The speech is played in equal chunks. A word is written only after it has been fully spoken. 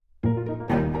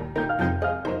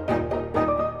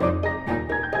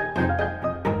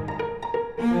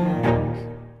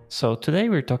So today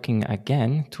we're talking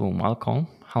again to Malcolm.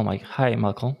 Hi,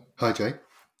 Malcolm. Hi, Jay.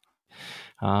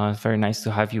 Very nice to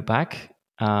have you back.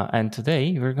 And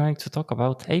today we're going to talk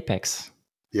about Apex.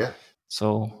 Yeah.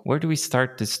 So where do we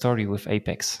start this story with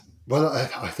Apex? Well,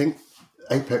 I think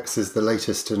Apex is the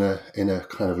latest in a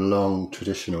kind of long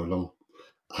traditional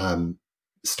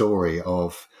story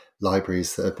of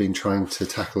libraries that have been trying to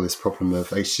tackle this problem of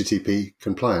HTTP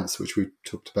compliance, which we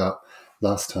talked about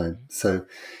last time. So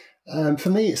for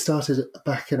me, it started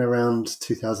back in around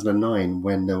 2009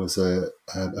 when there was a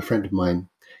friend of mine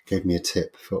gave me a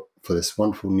tip for this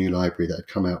wonderful new library that had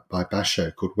come out by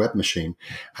Basho called Web Machine,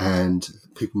 and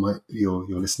your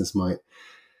listeners might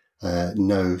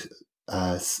know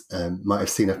might have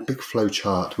seen a big flow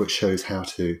chart which shows how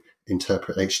to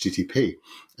interpret HTTP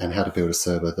and how to build a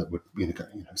server that would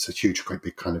it's a huge, great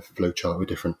big kind of flow chart with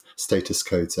different status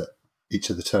codes at each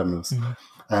of the terminals. Mm-hmm.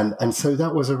 And so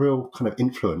that was a real kind of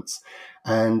influence.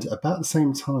 And about the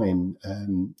same time,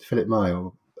 Philip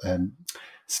Meyer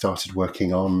started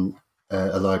working on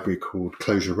a library called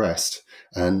Clojure REST.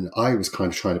 And I was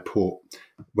kind of trying to port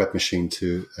Web Machine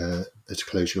to a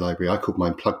Clojure library. I called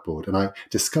mine Plugboard. And I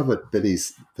discovered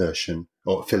Billy's version,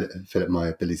 or Philip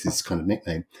Meyer, Billy's kind of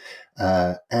nickname,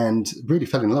 and really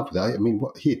fell in love with it. I mean,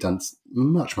 what he had done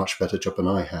much better job than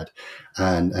I had,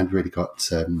 and really got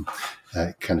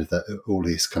kind of all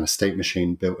these kind of state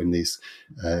machine built in these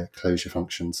Clojure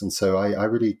functions. And so I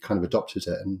really kind of adopted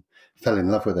it and fell in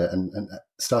love with it and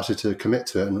started to commit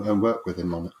to it and work with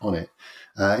him on it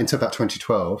until about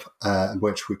 2012,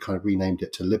 which we kind of renamed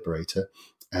it to Liberator.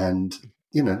 And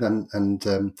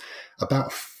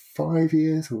about 5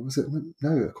 years, or was it?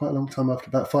 No, quite a long time after.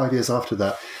 About 5 years after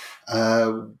that,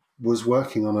 was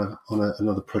working on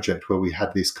another project where we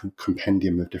had this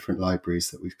compendium of different libraries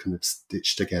that we've kind of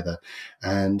stitched together,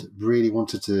 and really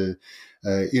wanted to.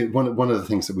 One of the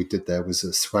things that we did there was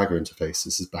a Swagger interface.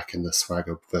 This is back in the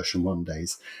Swagger version 1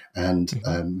 days, and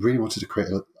really wanted to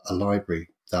create a library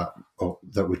that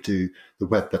would do the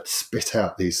web that spit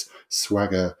out these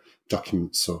Swagger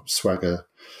documents or Swagger,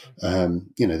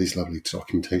 these lovely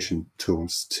documentation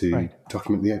tools to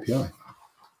document the API.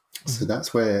 So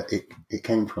that's where it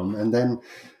came from. And then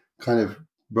kind of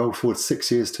rolled forward 6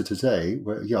 years to today,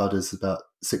 where Yada is about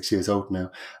 6 years old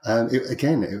now.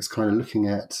 It was kind of looking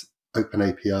at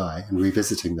OpenAPI and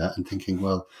revisiting that and thinking,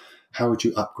 well, how would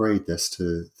you upgrade this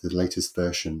to the latest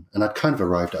version? And I'd kind of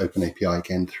arrived at OpenAPI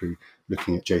again through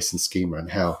looking at JSON schema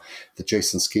and how the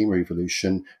JSON schema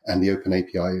evolution and the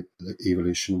OpenAPI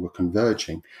evolution were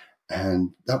converging.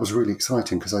 And that was really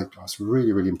exciting because I was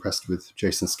really, really impressed with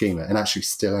JSON schema, and actually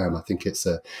still am. I think it's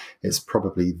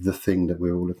probably the thing that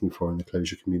we're all looking for in the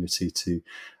Clojure community to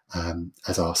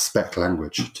as our spec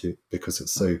language, because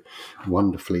it's so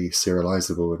wonderfully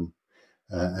serializable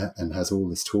and has all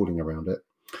this tooling around it.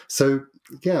 So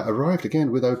yeah, arrived again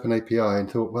with OpenAPI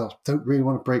and thought, well, don't really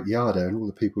want to break Yada and all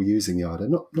the people using Yada.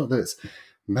 Not that it's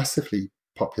massively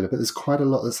popular, but there's quite a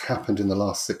lot that's happened in the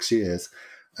last 6 years.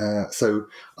 So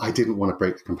I didn't want to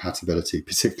break the compatibility,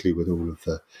 particularly with all of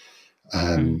the,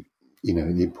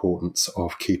 the importance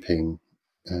of keeping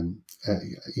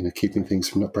things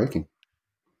from not breaking.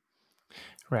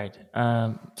 Right.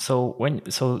 Can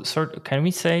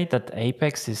we say that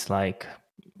Apex is like,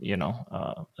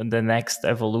 the next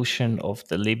evolution of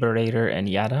the Liberator and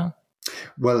Yada?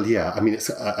 Well, yeah. I mean,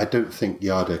 I don't think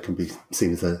Yada can be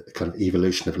seen as a kind of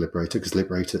evolution of Liberator, because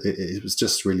Liberator it was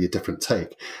just really a different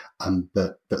take.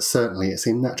 But certainly, it's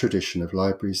in that tradition of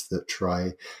libraries that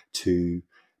try to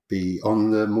be on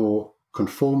the more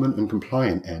conformant and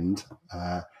compliant end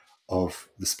of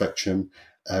the spectrum,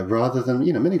 rather than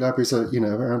many libraries are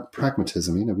around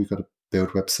pragmatism. We've got to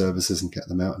build web services and get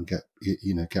them out and get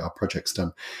our projects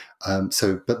done.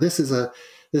 But this is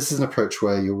an approach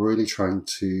where you're really trying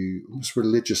to almost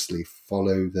religiously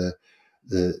follow the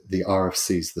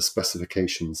RFCs, the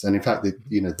specifications. And in fact,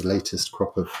 the latest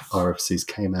crop of RFCs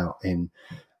came out in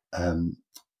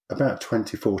about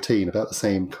 2014, about the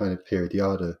same kind of period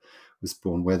Yada was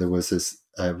born, where there was this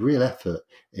real effort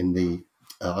in the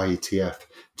IETF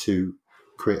to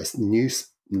create a new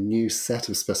set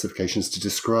of specifications to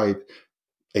describe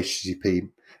HTTP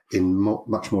in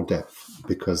much more depth,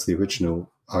 because the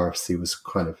original RFC was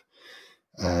kind of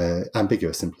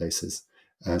ambiguous in places.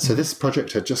 So this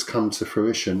project had just come to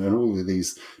fruition, and all of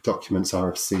these documents,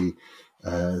 RFC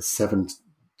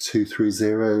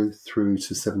 7230 through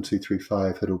to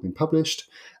 7235, had all been published,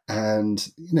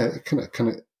 and kind of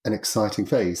an exciting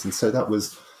phase. And so that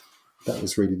was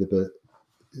really the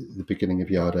beginning of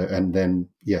Yada. And then,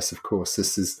 yes, of course,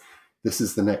 this is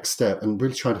the next step, and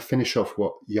really trying to finish off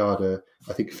what Yada,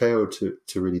 I think, failed to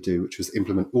really do, which was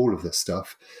implement all of this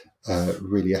stuff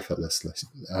really effortlessly.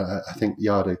 I think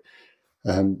Yarda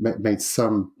made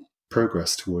some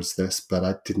progress towards this, but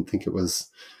I didn't think it was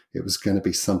going to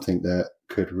be something that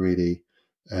could really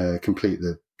complete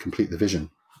the vision.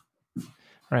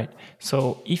 Right.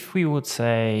 So if we would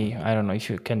say, I don't know if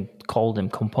you can call them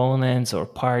components or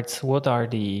parts, what are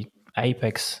the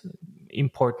Apex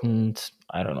important,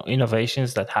 I don't know,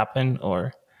 innovations that happen,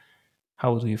 or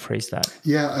how do you phrase that?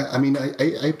 Yeah, I mean,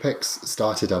 Apex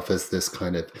started off as this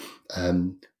kind of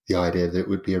the idea that it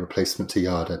would be a replacement to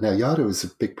Yarda. Now, Yarda was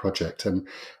a big project, and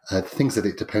the things that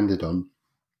it depended on,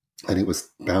 and it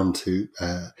was bound to,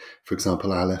 for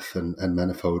example, Aleph and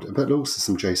Manifold, but also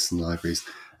some JSON libraries,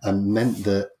 meant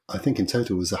that I think in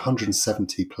total was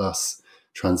 170 plus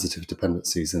transitive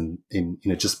dependencies in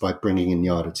just by bringing in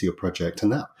Yarda to your project,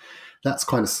 and that's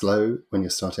kind of slow when you're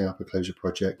starting up a Clojure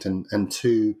project, and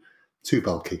too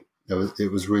bulky.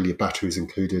 It was really a batteries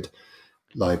included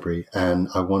library, and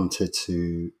I wanted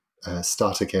to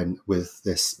start again with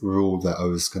this rule that I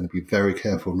was going to be very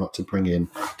careful not to bring in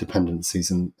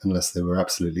dependencies unless they were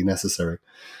absolutely necessary.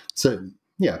 So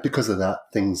yeah, because of that,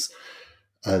 things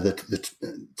the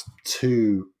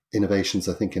two innovations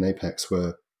I think in Apex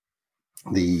were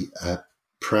the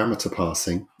parameter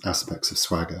parsing aspects of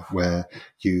Swagger, where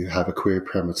you have a query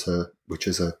parameter which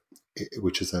is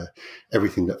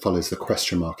everything that follows the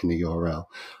question mark in the URL,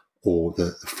 or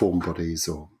the form bodies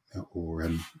or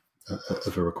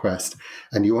of a request,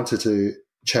 and you wanted to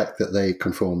check that they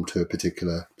conform to a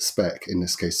particular spec. In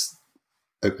this case,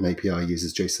 OpenAPI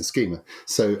uses JSON schema.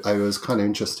 So I was kind of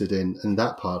interested in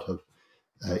that part of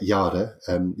Yarda.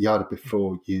 Yarda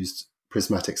before used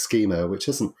prismatic schema, which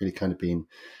isn't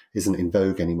in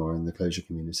vogue anymore in the Clojure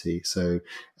community. So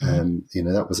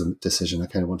that was a decision I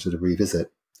kind of wanted to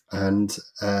revisit. And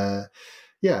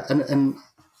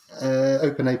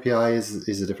OpenAPI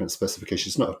is a different specification.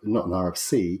 It's not an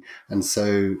RFC, and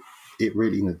so it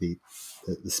really, the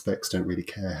specs don't really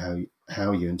care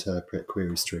how you interpret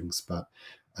query strings. But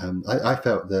I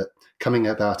felt that coming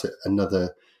about it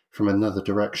from another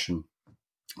direction,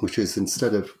 which is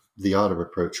instead of the Yarda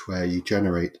approach where you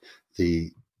generate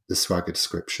the Swagger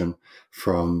description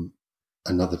from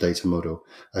another data model,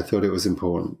 I thought it was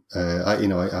important.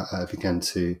 I began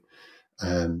to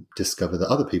discover that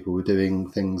other people were doing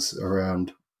things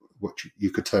around what you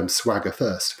could term Swagger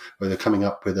first, where they're coming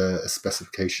up with a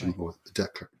specification or a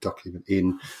document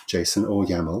in JSON or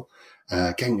YAML,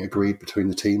 getting agreed between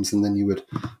the teams, and then you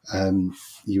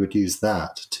would use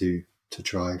that to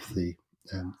drive the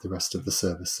rest of the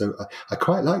service. So I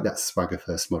quite like that Swagger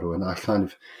first model, and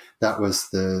that was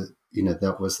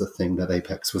the thing that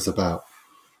Apex was about.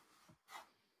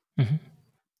 Mm-hmm.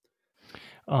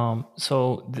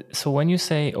 So when you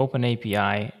say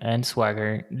OpenAPI and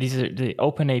Swagger, the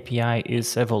OpenAPI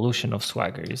is evolution of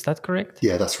Swagger. Is that correct?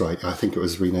 Yeah, that's right. I think it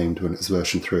was renamed when it was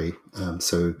version 3.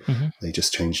 So they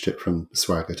just changed it from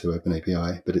Swagger to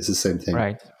OpenAPI, but it's the same thing.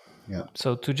 Right. Yeah.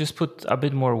 So to just put a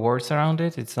bit more words around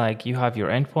it, it's like you have your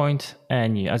endpoint,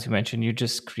 and as you mentioned, you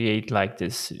just create like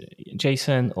this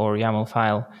JSON or YAML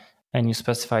file, and you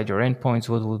specified your endpoints,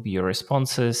 what will be your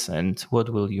responses, and what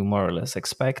will you more or less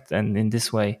expect. And in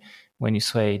this way, when you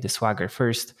say the Swagger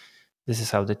first, this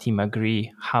is how the team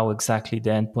agree how exactly the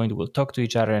endpoint will talk to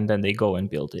each other, and then they go and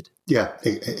build it. Yeah,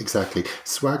 exactly.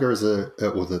 Swagger is the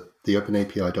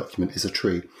OpenAPI document is a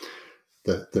tree.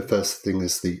 The first thing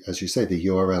is as you say, the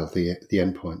URL, the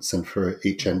endpoints, and for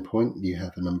each endpoint you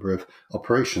have a number of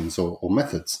operations or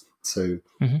methods. So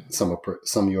some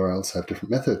URLs have different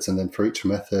methods, and then for each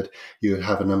method you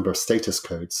have a number of status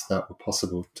codes that were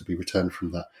possible to be returned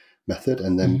from that method.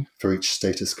 And then for each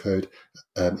status code,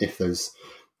 if those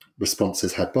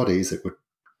responses had bodies, it would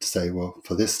say, well,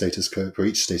 for each status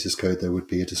code, there would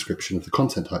be a description of the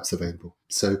content types available.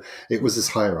 So it was this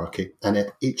hierarchy, and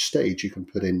at each stage you can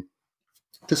put in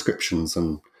descriptions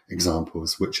and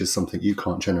examples, which is something you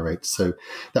can't generate. So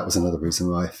that was another reason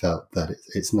why I felt that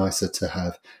it's nicer to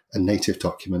have a native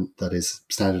document that is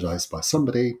standardized by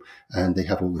somebody, and they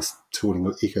have all this tooling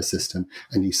ecosystem,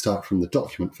 and you start from the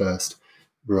document first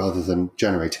rather than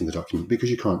generating the document, because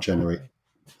you can't generate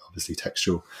obviously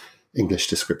textual English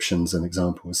descriptions and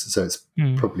examples. So it's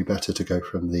probably better to go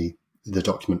from the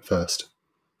document first.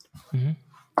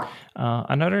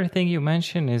 Another thing you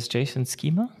mentioned is JSON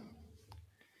schema.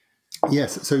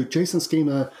 Yes, so JSON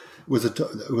schema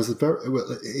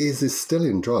is still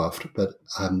in draft, but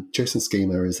JSON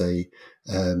schema is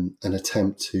an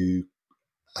attempt to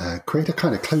create a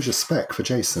kind of Clojure spec for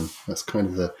JSON. That's kind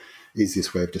of the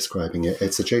easiest way of describing it.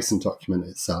 It's a JSON document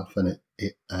itself, and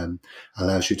it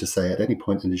allows you to say at any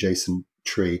point in the JSON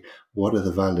tree what are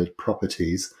the valid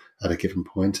properties at a given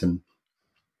point, and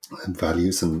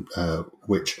values and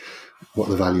what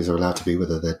the values are allowed to be,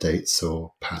 whether they're dates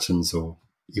or patterns or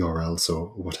URLs or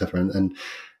whatever. And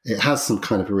it has some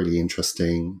kind of really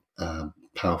interesting,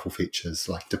 powerful features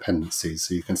like dependencies.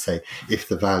 So you can say if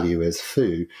the value is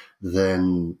foo,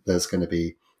 then there's going to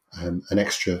be an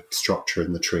extra structure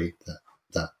in the tree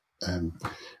that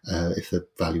if the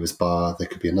value is bar, there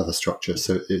could be another structure.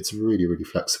 So it's really, really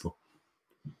flexible.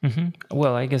 Mm-hmm.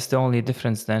 Well, I guess the only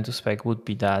difference then to spec would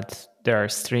be that there are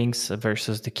strings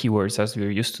versus the keywords as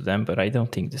we're used to them, but I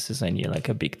don't think this is any like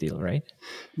a big deal, right?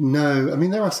 No, I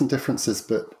mean there are some differences,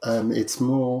 but it's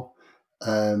more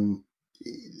the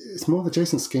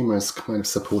JSON schema is kind of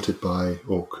supported by,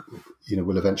 or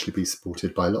will eventually be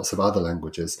supported by lots of other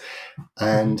languages,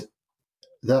 and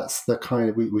that's the kind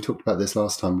of we talked about this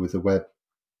last time with the web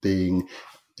being.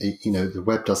 The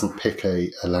web doesn't pick a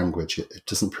language. It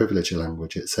doesn't privilege a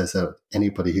language. It says that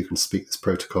anybody who can speak this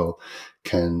protocol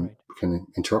can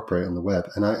interoperate on the web.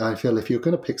 And I feel if you're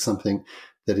going to pick something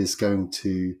that is going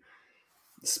to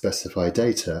specify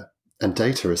data, and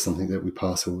data is something that we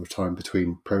pass all the time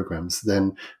between programs,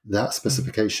 then that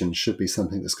specification should be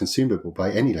something that's consumable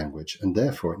by any language, and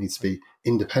therefore it needs to be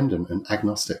independent and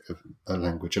agnostic of a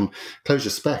language. And Clojure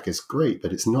spec is great,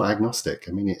 but it's not agnostic.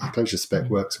 I mean, Clojure spec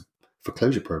works for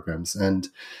Clojure programs, and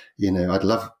I'd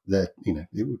love that.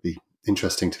 It would be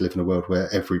interesting to live in a world where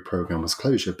every program was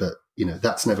Clojure, but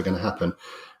that's never going to happen.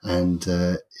 And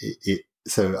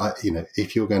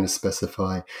if you're going to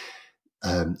specify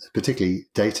particularly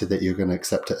data that you're going to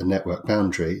accept at a network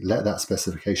boundary, let that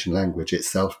specification language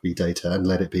itself be data and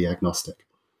let it be agnostic.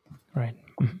 Right.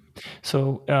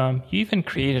 So you even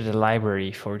created a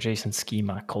library for JSON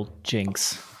schema called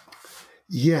Jinx.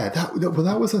 Yeah, that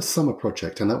was a summer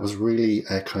project, and that was really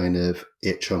a kind of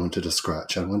itch I wanted to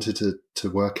scratch. I wanted to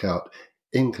work out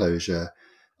in Clojure.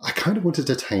 I kind of wanted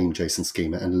to tame JSON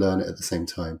schema and learn it at the same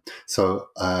time. So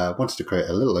I wanted to create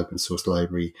a little open source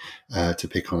library to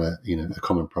pick on a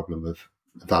common problem of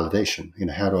validation.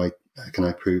 How can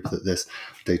I prove that this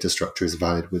data structure is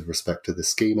valid with respect to the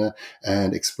schema,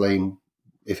 and explain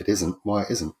if it isn't, why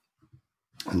it isn't.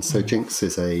 And so Jinx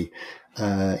is it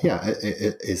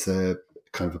is a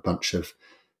kind of a bunch of,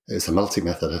 it's a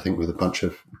multi-method, I think, with a bunch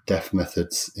of def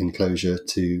methods in Clojure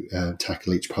to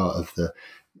tackle each part of the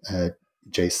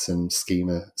JSON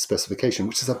schema specification,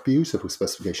 which is a beautiful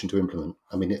specification to implement.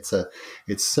 I mean, it's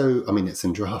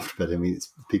in draft, but I mean,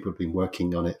 people have been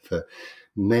working on it for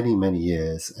many, many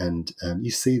years. And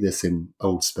you see this in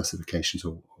old specifications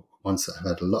or ones that have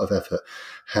had a lot of effort,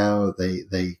 how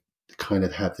they kind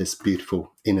of have this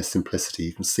beautiful inner simplicity.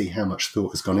 You can see how much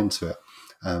thought has gone into it.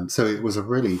 So it was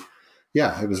really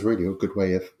a good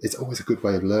way of, it's always a good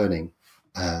way of learning.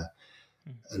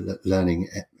 Learning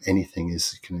anything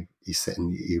is you sit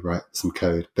and you write some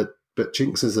code, but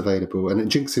Jinx is available,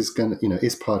 and Jinx is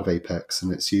is part of Apex,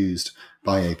 and it's used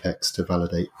by Apex to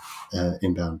validate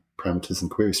inbound parameters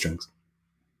and query strings.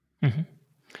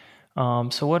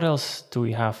 So what else do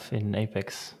we have in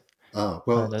Apex? So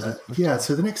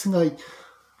the next thing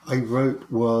I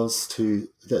wrote was in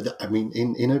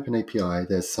OpenAPI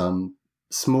there's some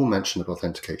small mention of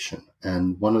authentication,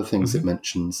 and one of the things it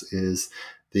mentions is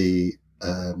the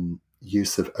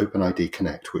use of OpenID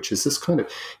Connect, which is this kind of,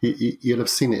 you'll have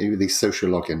seen it with these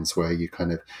social logins where you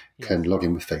kind of can log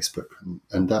in with Facebook,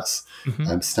 and that's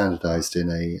standardized in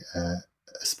a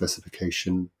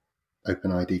specification,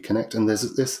 OpenID Connect. And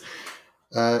there's this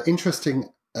interesting,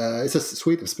 it's a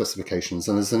suite of specifications,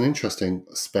 and there's an interesting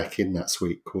spec in that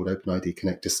suite called OpenID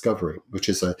Connect Discovery, which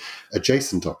is a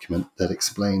JSON document that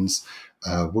explains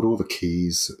what all the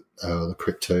keys, the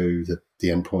crypto, the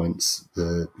endpoints,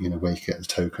 where you get the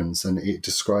tokens, and it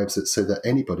describes it so that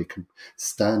anybody can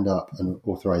stand up an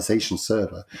authorization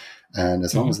server, and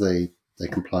as long as they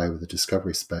comply with the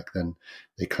discovery spec, then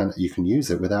you can use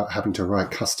it without having to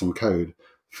write custom code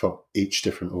for each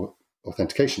different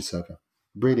authentication server.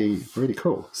 Really, really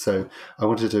cool. So I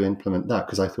wanted to implement that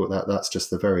because I thought that's just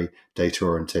the very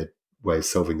data-oriented way of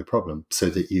solving the problem, so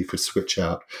that you could switch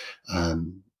out. I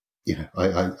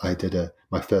did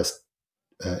my first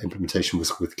implementation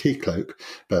was with Keycloak,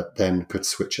 but then could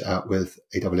switch it out with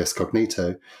AWS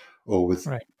Cognito or with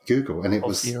Google, and it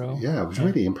was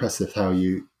really impressive how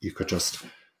you could just,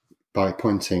 by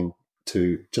pointing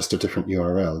to just a different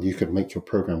URL, you could make your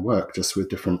program work just with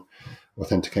different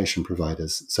authentication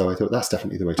providers. So I thought that's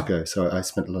definitely the way to go. So I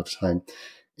spent a lot of time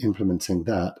implementing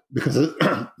that, because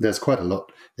there's quite a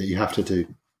lot that you have to do.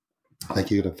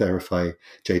 Like you got to verify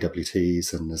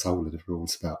JWTs, and there's a whole lot of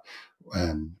rules about,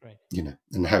 and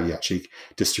how you actually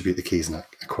distribute the keys and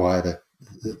acquire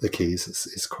the keys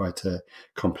is quite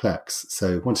complex.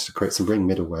 So I wanted to create some Ring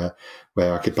middleware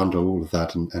where I could bundle all of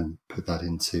that and put that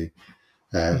into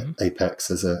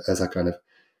Apex as a kind of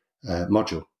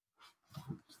module.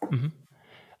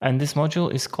 And this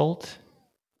module is called?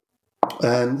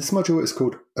 This module is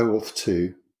called OAuth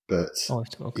 2, but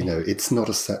okay. it's not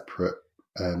a separate.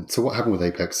 So what happened with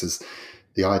Apex is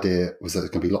the idea was that there's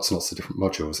going to be lots and lots of different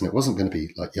modules, and it wasn't going to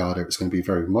be like Yada. It was going to be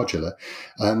very modular.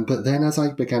 But then as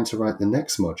I began to write the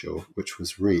next module, which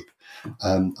was Reap,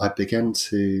 I began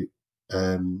to.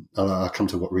 I'll come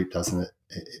to what Reap does, and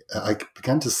I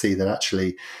began to see that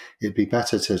actually it'd be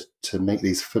better to make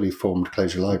these fully formed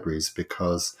closure libraries,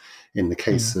 because in the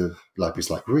case of libraries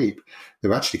like Reap,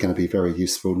 they're actually going to be very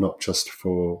useful, not just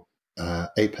for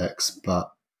Apex,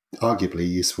 but arguably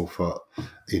useful for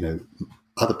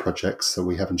other projects. So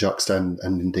we have in Juxta and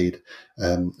indeed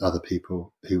other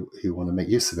people who want to make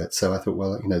use of it. So I thought,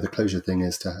 well, the closure thing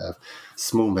is to have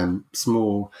small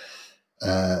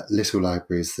little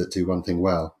libraries that do one thing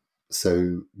well.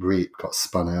 So Reap got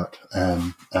spun out,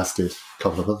 as did a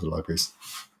couple of other libraries.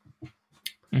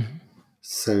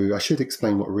 So I should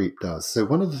explain what Reap does. So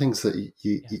one of the things that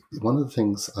one of the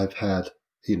things I've had,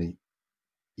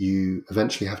 you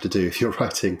eventually have to do if you're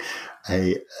writing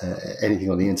anything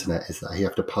on the internet is that you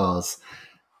have to parse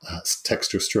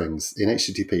textual strings. In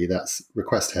HTTP, that's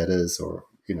request headers or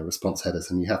response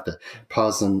headers, and you have to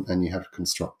parse them and you have to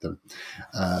construct them.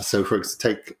 So for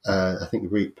take, I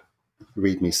think Reap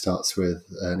README starts with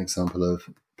an example of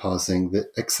parsing the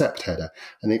accept header.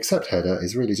 And the accept header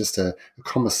is really just a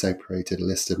comma-separated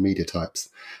list of media types.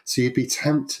 So you'd be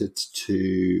tempted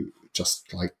to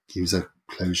just like use a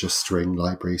closure string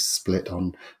library, split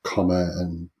on comma,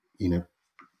 and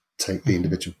take the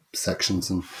individual sections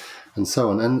and so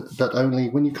on. But only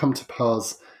when you come to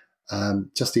parse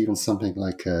just even something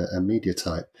like a media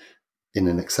type in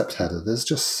an accept header, there's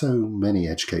just so many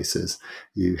edge cases.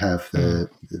 You have the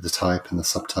type and the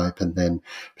subtype, and then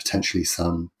potentially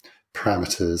some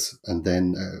parameters, and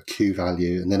then a Q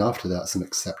value, and then after that some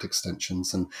accept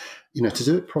extensions. And to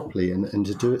do it properly and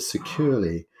to do it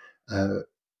securely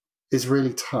is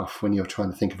really tough when you're trying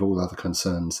to think of all other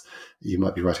concerns. You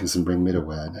might be writing some Ring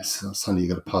middleware, and suddenly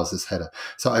you've got to parse this header.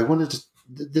 So I wanted to.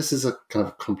 This is a kind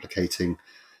of complicating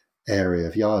area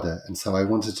of Yada, and so I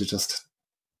wanted to just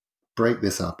break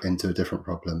this up into a different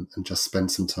problem and just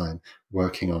spend some time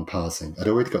working on parsing. I'd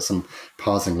already got some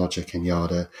parsing logic in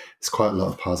Yada. There's quite a lot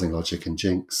of parsing logic in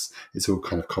Jinx. It's all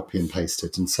kind of copy and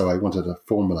pasted. And so I wanted to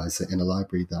formalize it in a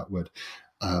library that would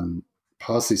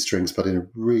parse these strings, but in a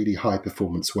really high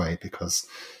performance way, because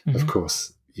of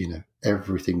course,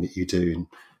 everything that you do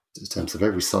in terms of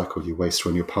every cycle you waste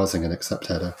when you're parsing an accept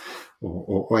header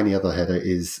or any other header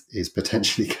is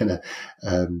potentially going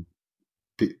to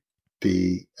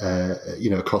be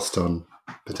a cost on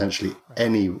potentially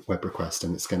any web request,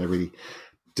 and it's going to really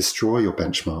destroy your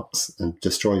benchmarks and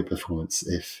destroy your performance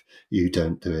if you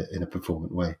don't do it in a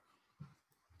performant way.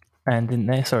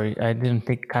 And sorry, I didn't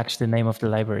catch the name of the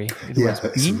library.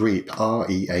 It's Reap,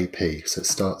 R-E-A-P. So it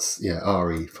starts,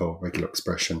 R-E for regular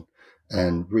expression.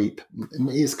 And Reap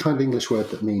is kind of English word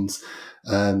that means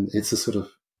it's a sort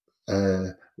of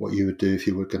what you would do if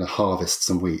you were going to harvest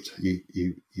some wheat.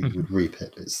 You would reap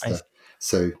it.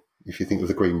 So if you think of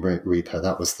the Green Reaper,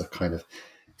 that was the kind of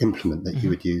implement that you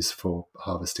would use for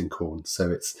harvesting corn. So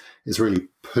it's really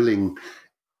pulling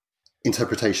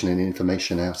interpretation and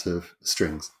information out of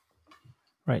strings.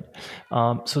 Right.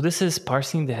 So this is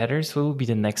parsing the headers. What would be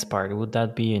the next part? Would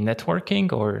that be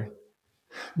networking or?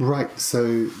 Right.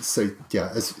 So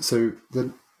yeah. So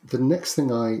the next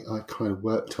thing I kind of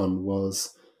worked on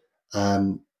was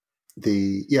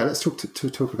let's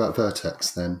talk about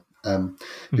Vertex then,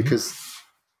 because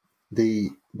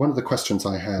one of the questions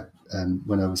I had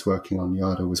when I was working on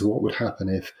Yada was what would happen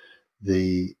if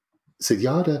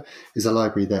Yada is a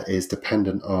library that is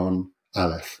dependent on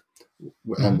Aleph,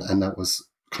 and that was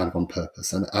kind of on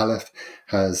purpose. And Aleph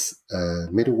has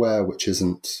middleware which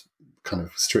isn't kind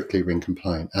of strictly Ring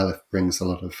compliant. Aleph brings a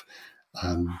lot of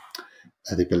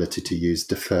the ability to use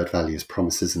deferred values,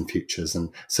 promises, and futures,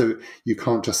 and so you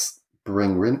can't just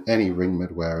bring any Ring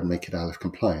middleware and make it Aleph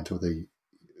compliant, although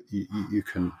you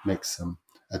can make some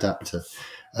adapter.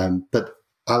 But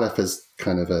Aleph is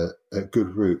kind of a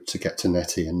good route to get to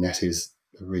Netty, and Netty is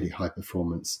a really high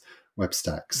performance web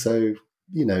stack. So,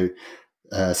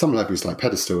 some libraries like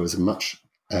Pedestal is much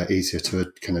easier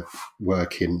to kind of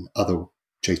work in other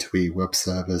J2E web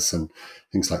servers and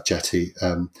things like Jetty.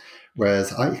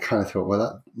 Whereas I kind of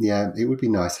thought, it would be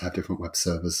nice to have different web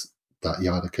servers that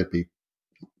Yada could be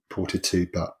ported to.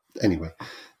 But anyway,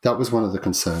 that was one of the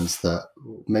concerns, that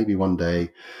maybe one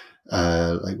day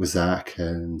like with Zach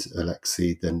and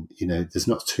Alexei, then, there's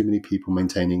not too many people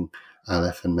maintaining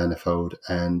Aleph and Manifold.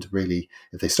 And really,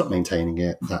 if they stop maintaining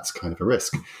it, that's kind of a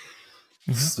risk.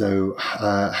 Mm-hmm. So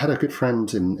I had a good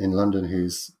friend in London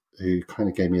who kind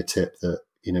of gave me a tip that,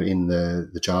 in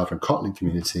the Java and Kotlin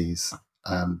communities,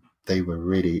 they were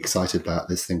really excited about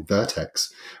this thing,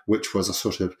 Vertex, which was a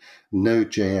sort of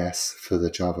Node.js for the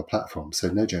Java platform. So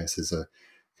Node.js is a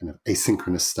kind of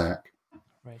asynchronous stack,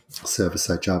 right,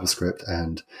 server-side JavaScript,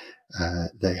 and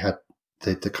they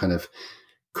kind of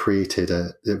created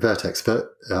a Vertex.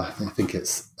 I think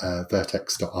it's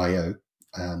vertex.io,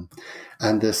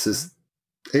 and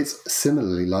it's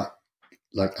similarly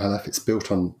like Aleph. It's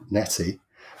built on Netty,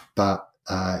 but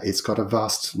it's got a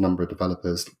vast number of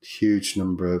developers, huge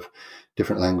number of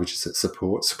different languages it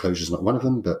supports. Clojure is not one of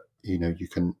them, but you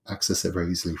can access it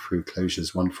very easily through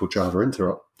Clojure's wonderful Java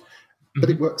interop. But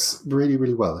it works really,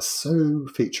 really well. It's so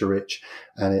feature rich,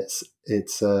 and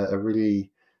it's a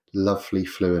really lovely,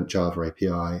 fluent Java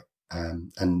API,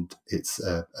 and it's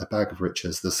a bag of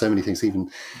riches. There's so many things,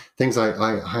 even things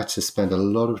I had to spend a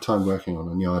lot of time working on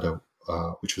Yarda,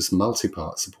 which was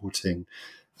multi-part, supporting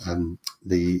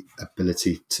the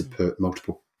ability to put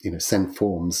multiple, send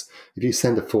forms. If you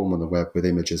send a form on the web with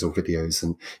images or videos,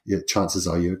 and chances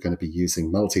are you're going to be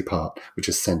using multi-part, which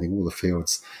is sending all the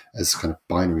fields as kind of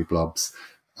binary blobs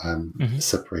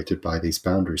separated by these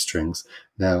boundary strings.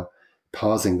 Now,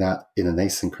 parsing that in an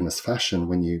asynchronous fashion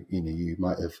when you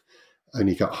might have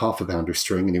only got half a boundary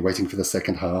string and you're waiting for the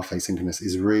second half, asynchronous,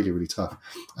 is really, really tough.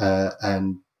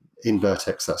 And in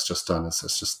Vertex, that's just done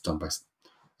by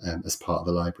as part of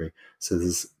the library. So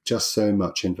there's just so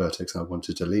much in Vertex I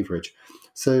wanted to leverage.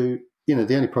 So,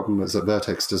 the only problem was that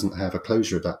Vertex doesn't have a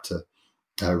Clojure adapter,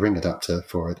 ring adapter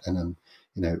for it. And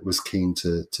was keen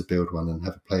to build one and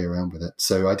have a play around with it.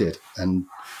 So I did. And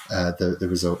the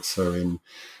results are in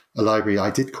a library I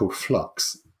did called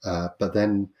Flux. But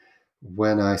then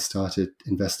when I started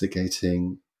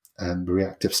investigating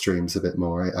reactive streams a bit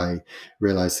more, I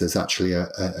realized there's actually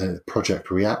a project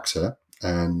Reactor,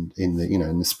 and in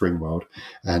the Spring world,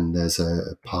 and there's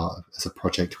a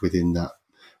project within that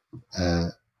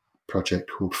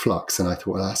project called Flux, and I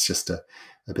thought, well, that's just a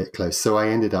bit close. So I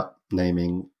ended up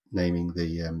naming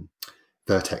the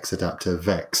Vertex adapter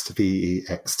Vext,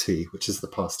 VEXT, which is the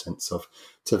past tense of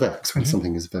to vex when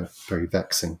something is very, very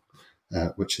vexing,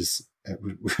 which is a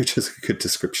good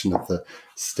description of the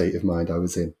state of mind I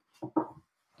was in.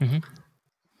 Mm-hmm.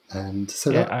 And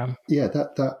so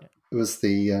that was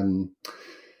the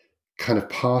kind of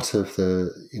part of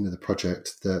the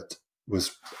project that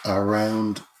was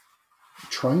around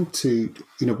trying to,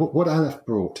 what Aleph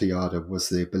brought to Yarda was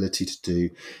the ability to do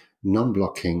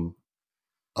non-blocking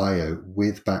I/O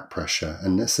with back pressure.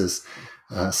 And this is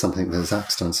something that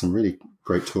Zach's done some really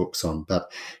great talks on. But,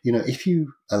 if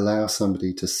you allow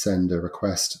somebody to send a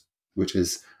request, which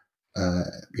is,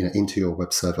 into your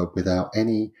web server without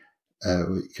any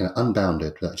kind of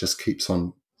unbounded, that just keeps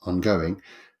on going,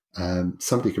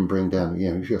 somebody can bring down,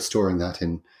 if you're storing that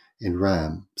in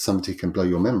RAM, somebody can blow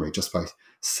your memory just by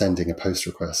sending a post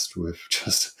request with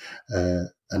just an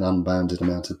unbounded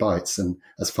amount of bytes and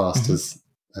as fast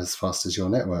as your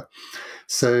network.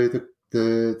 So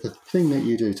the thing that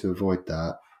you do to avoid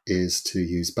that is to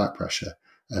use back pressure,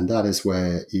 and that is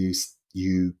where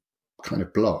you kind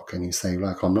of block and you say,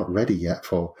 like, I'm not ready yet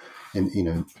for, and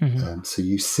so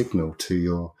you signal to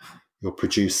your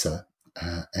producer.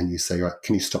 And you say, right,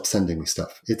 can you stop sending me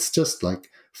stuff? It's just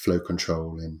like flow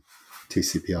control in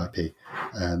TCP/IP,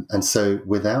 and so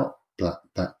without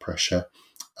back pressure,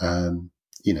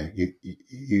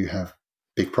 you have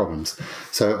big problems.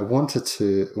 So I wanted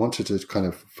to kind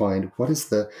of find what is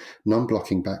the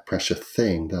non-blocking back pressure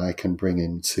thing that I can bring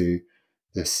into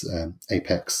this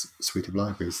Apex suite of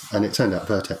libraries, and it turned out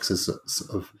Vertex has sort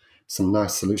of some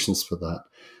nice solutions for that.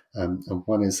 And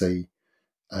one is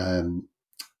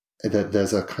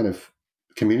there's a kind of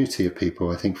community of people,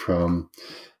 I think, from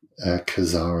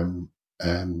Kazaa,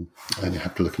 and I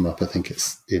have to look them up. I think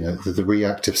it's, the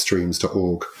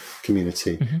reactivestreams.org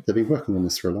community. They've been working on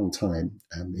this for a long time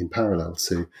in parallel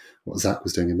to what Zach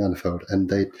was doing in Manifold. And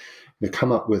they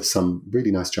come up with some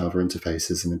really nice Java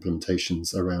interfaces and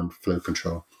implementations around flow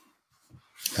control.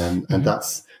 And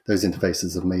those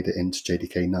interfaces have made it into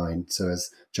JDK 9, so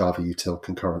as Java util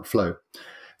concurrent flow.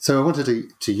 So I wanted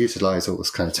to utilize all this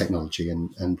kind of technology,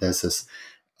 and there's this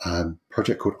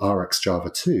project called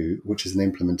RxJava 2, which is an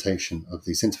implementation of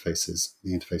these interfaces.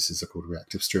 The interfaces are called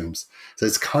reactive streams. So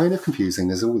it's kind of confusing.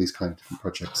 There's all these kind of different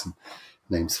projects and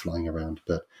names flying around,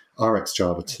 but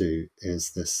RxJava 2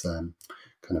 is this kind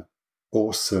of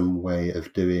awesome way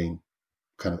of doing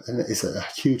and it's a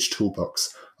huge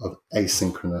toolbox of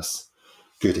asynchronous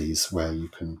goodies where you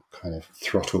can kind of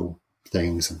throttle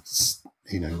things and,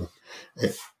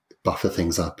 buffer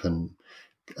things up and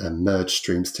merge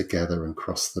streams together and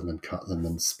cross them and cut them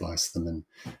and splice them and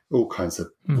all kinds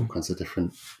of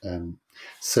different.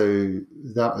 So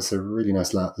that was a really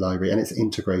nice library, and it's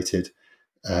integrated.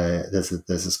 There's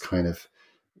this kind of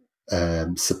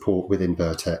support within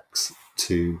Vertex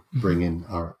to bring in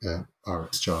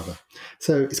RxJava.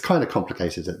 So it's kind of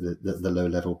complicated at the low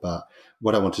level, but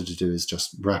what I wanted to do is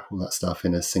just wrap all that stuff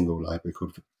in a single library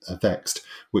called Vext,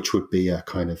 which would be a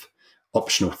kind of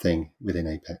optional thing within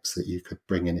Apex that you could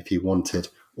bring in if you wanted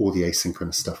all the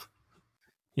asynchronous stuff.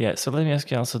 Yeah, so let me ask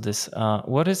you also this.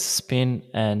 What is Spin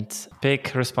and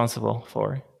Pick responsible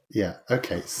for? Yeah,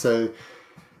 okay. So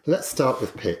let's start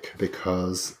with Pick,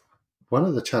 because one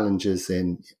of the challenges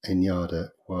in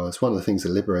Yada was one of the things that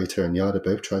Liberator and Yada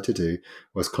both tried to do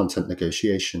was content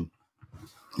negotiation.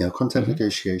 Now, content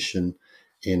negotiation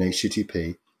in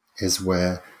HTTP is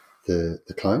where the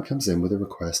client comes in with a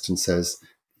request and says,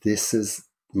 this is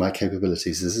my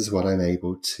capabilities, this is what I'm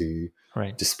able to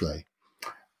display.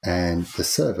 And the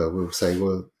server will say,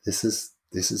 well, this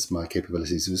is my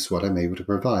capabilities, this is what I'm able to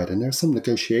provide. And there's some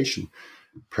negotiation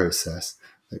process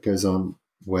that goes on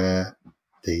where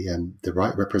the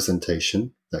right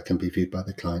representation that can be viewed by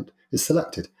the client is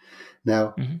selected.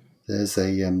 Now,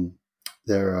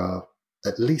 there are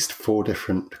at least 4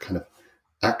 different kind of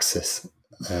access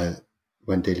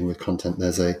when dealing with content.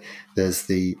 There's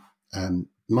the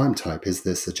MIME type. Is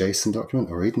this a JSON document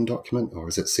or EDN document, or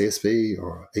is it CSV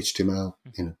or HTML?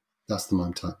 That's the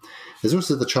MIME type. There's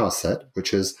also the char set,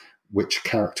 which is which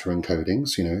character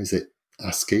encodings. Is it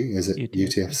ASCII? Is it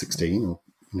UTF-16? Or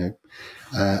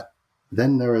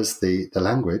then there is the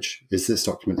language. Is this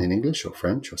document in English or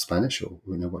French or Spanish, or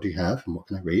what do you have and what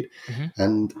can I read?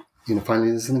 And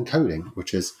finally, there's an encoding,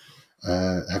 which is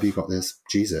have you got this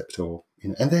gzipped or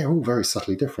and they're all very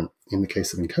subtly different. In the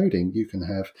case of encoding, you can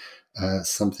have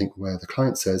something where the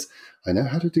client says, I know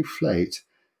how to do Flate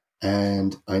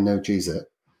and I know gzip,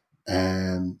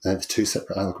 and there's 2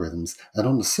 separate algorithms. And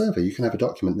on the server, you can have a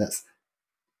document that's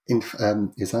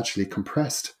is actually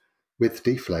compressed with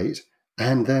deflate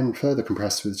and then further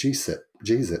compressed with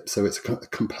gzip. So it's a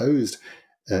composed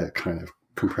kind of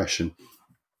compression.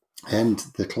 And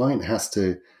the client has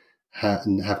to have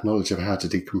knowledge of how to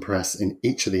decompress in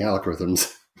each of the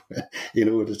algorithms in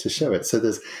order to show it. So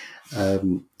there's,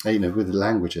 with the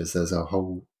languages, there's a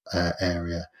whole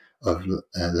area of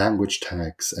language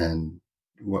tags and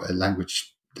what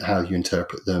language, how you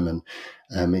interpret them. And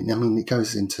it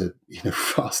goes into,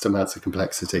 vast amounts of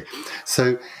complexity.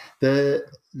 So the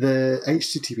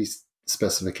HTTP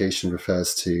specification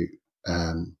refers to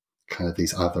kind of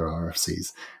these other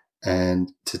RFCs.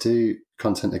 And to do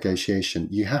content negotiation,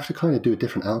 you have to kind of do a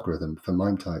different algorithm for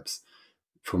MIME types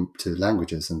to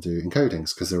languages and do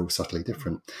encodings because they're all subtly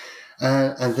different.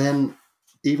 And then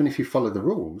even if you follow the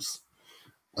rules,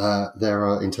 there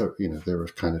are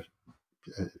kind of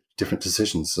different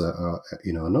decisions that are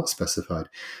not specified.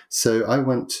 So I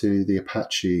went to the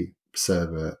Apache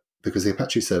server because the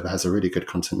Apache server has a really good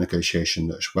content negotiation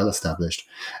that's well established,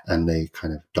 and they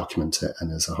kind of document it,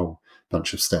 and there's a whole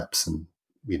bunch of steps and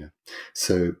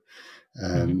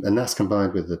and that's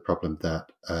combined with the problem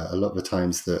that a lot of the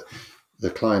times that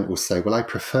the client will say, well, I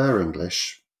prefer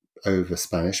English over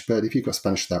Spanish, but if you've got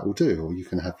Spanish, that will do. Or you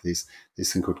can have these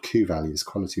thing called Q values,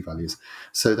 quality values.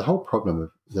 So the whole problem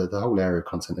of the whole area of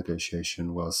content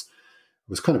negotiation was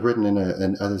kind of written in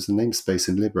there's a namespace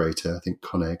in Liberator, I think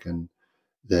Coneg, and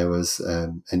there was,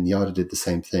 and Yada did the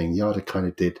same thing. Yada kind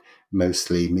of did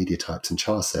mostly media types and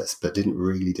char sets, but didn't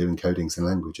really do encodings in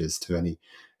languages to any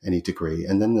degree.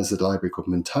 And then there's a library called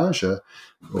Montaja,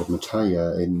 or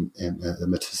Mataya,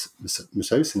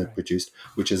 Matosin had produced,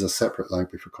 which is a separate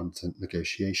library for content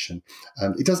negotiation.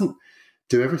 It doesn't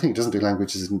do everything. It doesn't do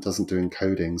languages and doesn't do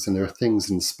encodings. And there are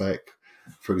things in spec,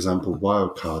 for example,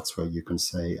 wildcards, where you can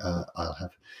say,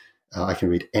 I can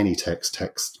read any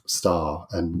text star,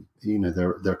 and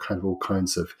there are kind of all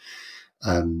kinds of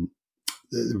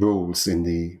rules in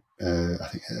the I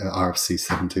think RFC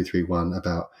 7231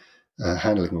 about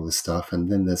handling all this stuff,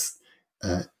 and then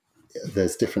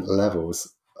there's different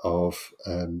levels of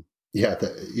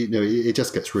it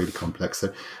just gets really complex.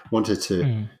 So wanted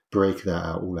to break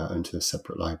that all out into a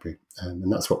separate library, and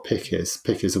that's what pick is.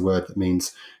 Pick is a word that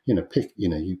means pick.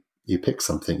 You pick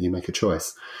something, you make a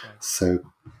choice. Right. So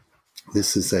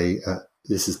this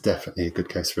is definitely a good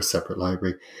case for a separate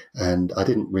library. And I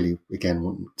didn't really, again,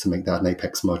 want to make that an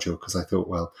Apex module because I thought,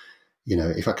 well,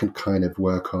 if I can kind of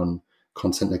work on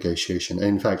content negotiation. And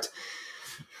in fact,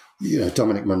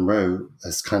 Dominic Monroe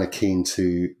is kind of keen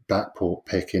to backport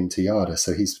PIC into Yada,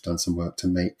 so he's done some work to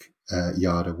make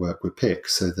Yada work with PIC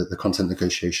so that the content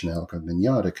negotiation algorithm in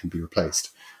Yada can be replaced.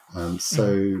 There's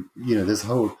a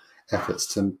whole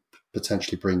efforts to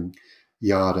potentially bring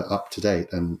Yada up to date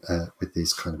and with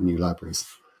these kind of new libraries.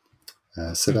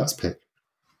 That's PIC.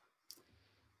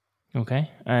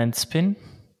 Okay, and Spin?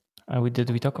 Did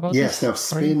we talk about yes, this? Now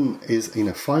Spin is,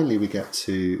 finally we've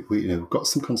got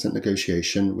some content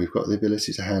negotiation. We've got the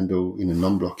ability to handle,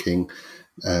 non-blocking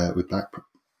with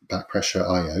back pressure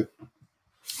IO.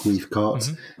 We've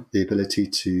got the ability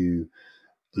to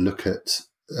look at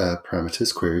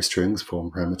parameters, query strings, form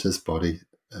parameters, body,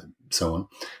 so on,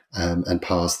 and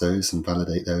parse those and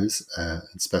validate those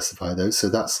and specify those. So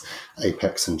that's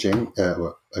Apex and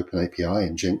OpenAPI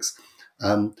and Jinx.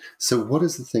 So what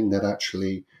is the thing that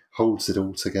actually holds it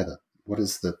all together?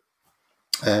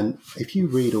 And if you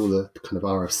read all the kind of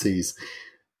RFCs,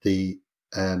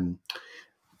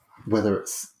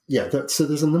 so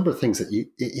there's a number of things that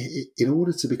in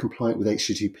order to be compliant with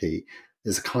HTTP,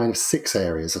 there's a kind of 6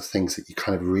 areas of things that you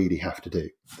kind of really have to do.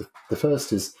 The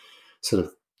first is sort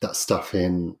of that stuff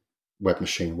in Web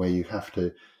Machine where you have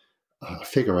to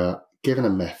figure out, given a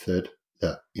method,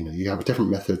 that you have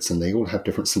different methods and they all have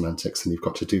different semantics, and you've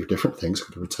got to do different things. You've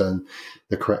got to return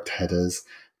the correct headers,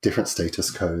 different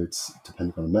status codes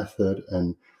depending on the method,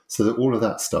 and so that all of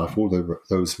that stuff,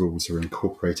 those rules are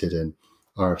incorporated in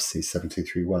RFC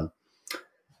 7231.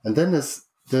 And then there's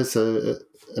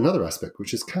another aspect,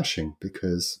 which is caching,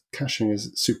 because caching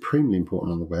is supremely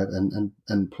important on the web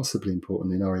and possibly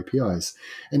important in our APIs.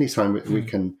 Anytime we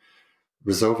can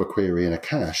resolve a query in a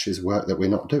cache is work that we're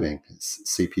not doing. It's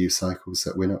CPU cycles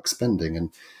that we're not expending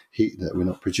and heat that we're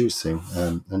not producing.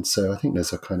 And so I think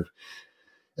there's a kind of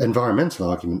environmental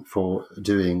argument for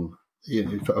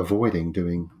for avoiding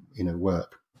doing,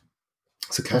 work.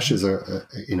 So caches are,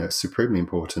 supremely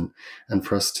important, and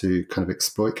for us to kind of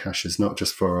exploit caches, not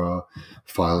just for our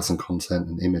files and content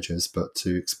and images, but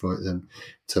to exploit them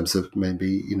in terms of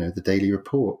maybe, the daily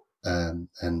report and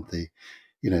the,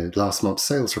 last month's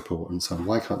sales report and so on.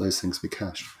 Why can't those things be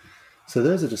cached? So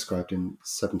those are described in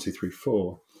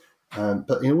 7234.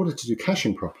 But in order to do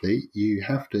caching properly, you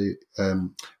have to,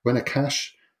 when a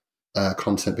cache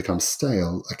content becomes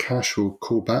stale, a cache will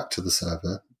call back to the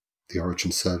server, the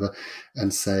origin server,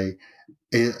 and say,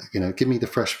 give me the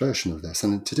fresh version of this.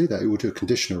 And to do that, it will do a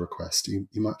conditional request. You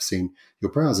might have seen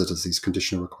your browser does these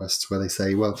conditional requests where they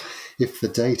say, well, if the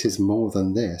date is more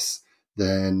than this,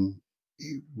 then,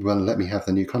 let me have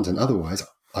the new content. Otherwise,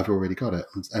 I've already got it.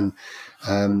 And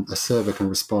a server can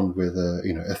respond with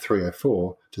a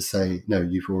 304 to say, no,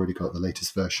 you've already got the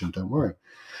latest version, don't worry.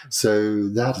 So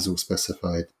that is all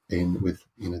specified in with,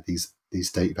 these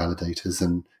date validators.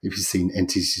 And if you've seen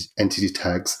entity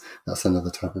tags, that's another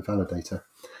type of validator.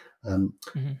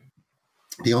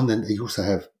 Beyond then, you also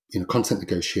have, content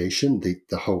negotiation,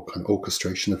 the whole kind of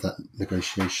orchestration of that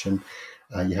negotiation.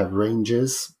 You have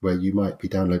ranges where you might be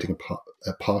downloading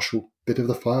a partial bit of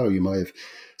the file, or you might have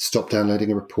stopped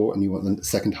downloading a report and you want the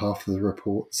second half of the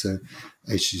report. So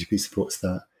HTTP supports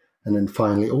that. And then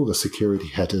finally, all the security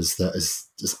headers that is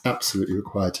just absolutely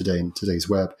required today in today's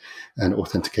web, and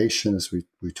authentication, as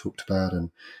we talked about,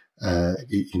 and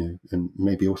and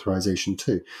maybe authorization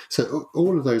too. So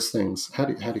all of those things, how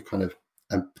do you kind of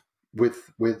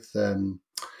with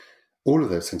all of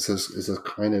those things is a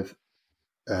kind of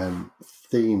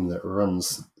theme that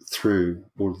runs through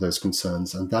all of those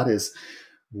concerns, and that is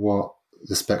what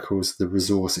the spec calls the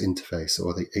resource interface,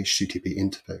 or the HTTP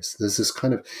interface. There's this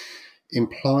kind of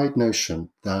implied notion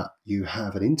that you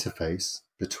have an interface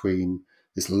between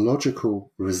this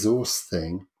logical resource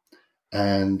thing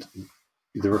and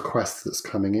the request that's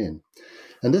coming in.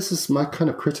 And this is my kind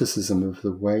of criticism of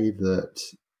the way that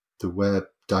the web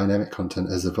dynamic content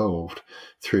has evolved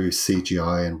through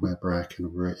CGI and WebRack,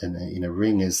 and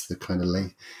Ring is the kind of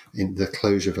in the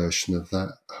closure version of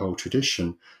that whole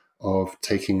tradition of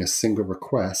taking a single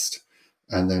request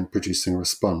and then producing a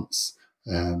response.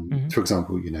 For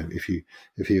example,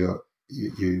 if you're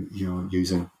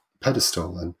using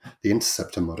Pedestal, and the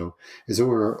interceptor model is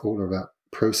all about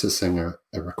processing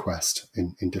a request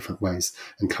in different ways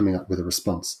and coming up with a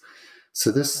response.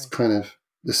 So this kind of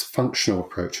this functional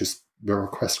approach is where a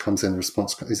request comes in, the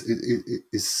response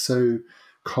is so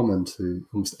common to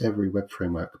almost every web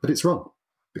framework, but it's wrong,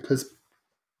 because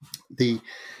the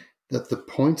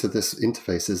point of this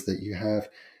interface is that you have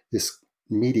this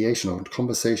mediation or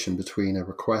conversation between a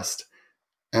request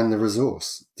and the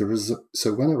resource.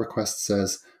 So when a request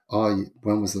says,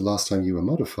 when was the last time you were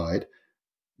modified?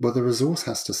 Well, the resource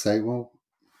has to say, well,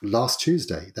 last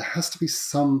Tuesday. There has to be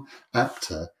some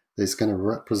actor is going to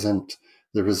represent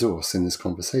the resource in this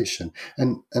conversation.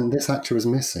 And this actor is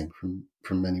missing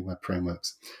from many web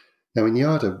frameworks. Now, in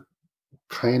Yada,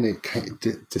 kind of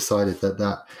decided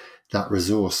that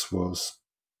resource was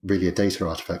really a data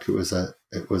artifact.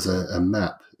 It was a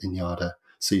map in Yada.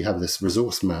 So you have this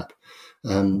resource map.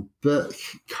 But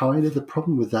kind of the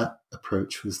problem with that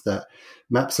approach was that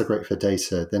maps are great for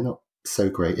data. They're not so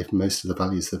great if most of the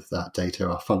values of that data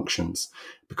are functions,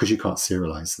 because you can't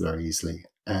serialize very easily.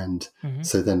 And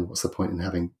so then what's the point in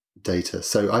having data?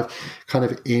 So I've kind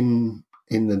of in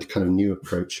the kind of new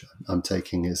approach I'm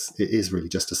taking it is really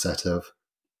just a set of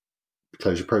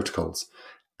closure protocols.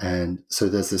 And so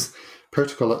there's this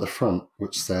protocol at the front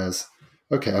which says,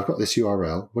 okay, I've got this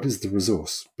URL. What is the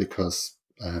resource? Because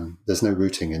there's no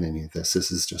routing in any of this.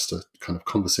 This is just a kind of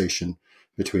conversation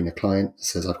between a client that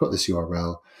says, I've got this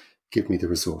URL, give me the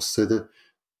resource. So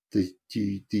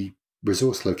the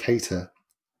resource locator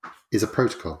is a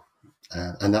protocol,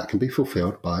 and that can be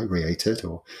fulfilled by Re8ed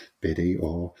or Biddy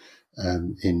or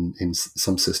in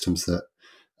some systems that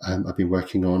I've been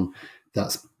working on,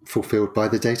 that's fulfilled by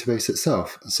the database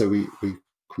itself. So we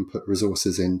can put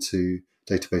resources into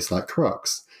database like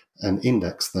Crux and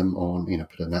index them on,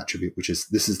 put an attribute, which is,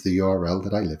 this is the URL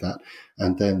that I live at.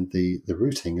 And then the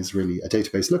routing is really a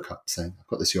database lookup saying, I've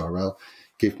got this URL,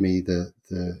 give me the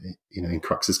in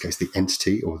Crux's case, the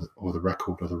entity or the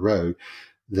record or the row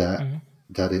that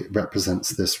it represents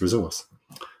this resource.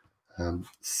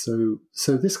 So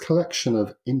this collection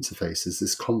of interfaces,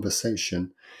 this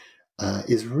conversation,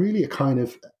 is really a kind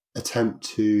of attempt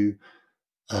to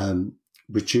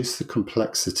reduce the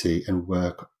complexity and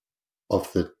work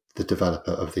of the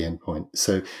developer of the endpoint.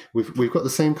 So we've got the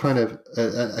same kind of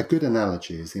a good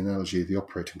analogy is the analogy of the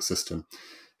operating system.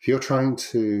 If you're trying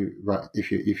to write,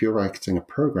 if you're writing a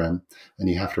program and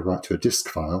you have to write to a disk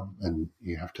file and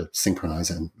you have to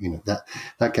synchronize it, and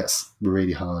that gets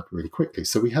really hard really quickly.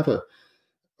 So we have a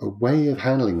way of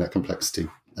handling that complexity.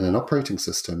 And an operating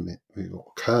system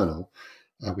or kernel,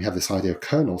 we have this idea of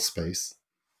kernel space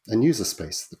and user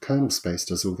space. The kernel space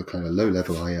does all the kind of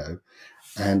low-level I/O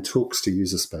and talks to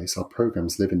user space. Our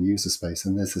programs live in user space,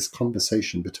 and there's this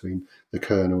conversation between the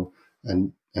kernel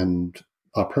and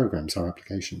our programs, our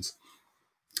applications.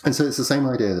 And so it's the same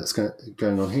idea that's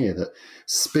going on here, that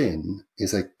Spin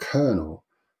is a kernel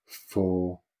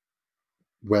for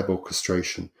web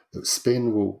orchestration. That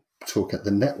Spin will talk at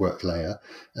the network layer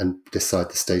and decide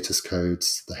the status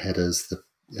codes, the headers, the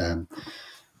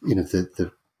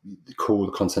call,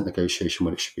 the content negotiation,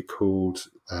 when it should be called,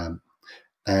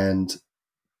 and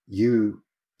you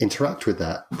interact with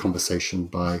that conversation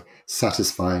by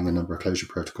satisfying a number of closure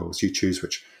protocols. You choose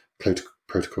which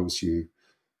protocols you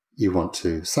want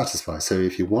to satisfy. So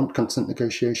if you want content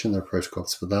negotiation, there are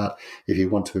protocols for that. If you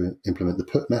want to implement the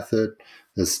put method,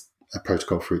 there's a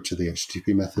protocol for each of the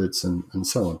HTTP methods, and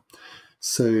so on.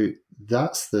 So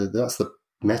that's the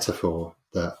metaphor,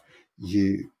 that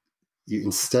you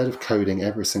instead of coding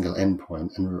every single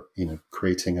endpoint and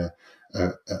creating a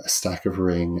stack of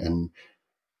ring and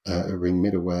a ring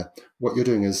middleware, what you're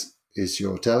doing is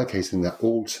you're delegating that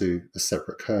all to a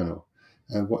separate kernel.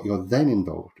 And what you're then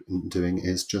involved in doing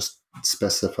is just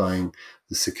specifying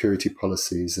the security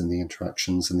policies and the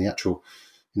interactions and the actual,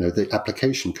 the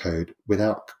application code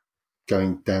without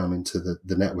going down into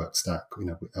the network stack.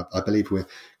 I believe we're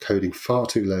coding far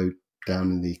too low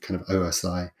down in the kind of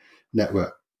OSI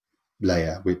network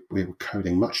layer. We're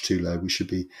coding much too low. We should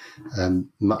be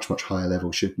much, much higher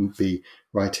level. Should be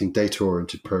writing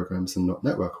data-oriented programs and not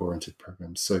network-oriented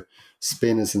programs. So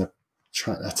Spin is an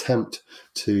attempt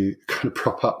to kind of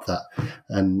prop up that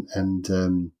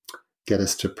and get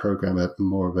us to program at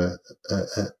more of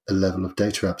a level of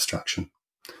data abstraction.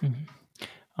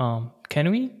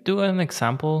 Can we do an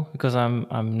example? Because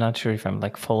I'm not sure if I'm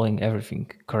following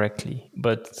everything correctly.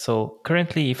 But so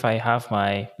currently, if I have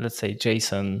my, let's say,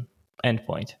 JSON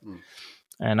endpoint,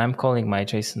 and I'm calling my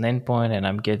JSON endpoint, and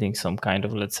I'm getting some kind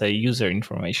of, let's say, user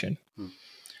information.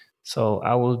 So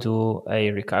I will do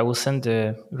I will send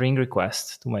a ring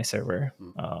request to my server,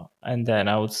 and then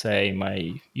I would say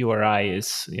my URI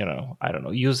is, I don't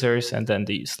know, users, and then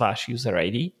the /user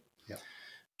ID. Yeah.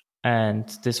 And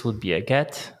this would be a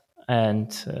get,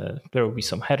 and there will be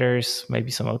some headers, maybe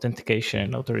some authentication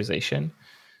and authorization.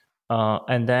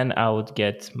 And then I would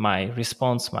get my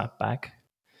response map back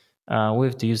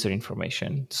with the user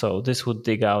information. So this would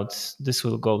this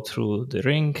will go through the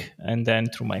ring and then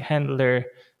through my handler,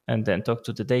 and then talk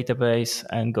to the database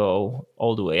and go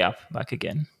all the way up back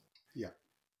again. Yeah.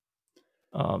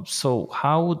 So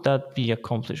how would that be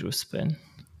accomplished with Spin?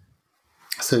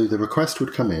 So the request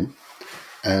would come in,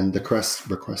 and the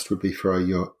request would be for a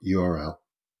URL.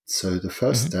 So the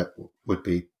first step would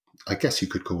be, I guess you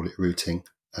could call it routing,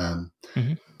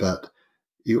 but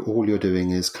all you're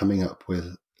doing is coming up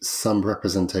with some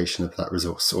representation of that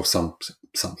resource, or some.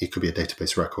 It could be a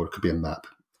database record, it could be a map,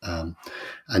 and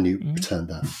you return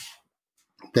that.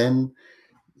 Then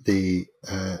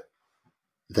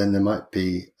then there might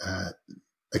be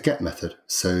a get method.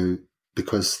 So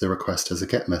because the request has a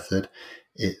get method,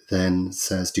 it then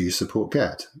says, "Do you support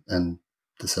get?" And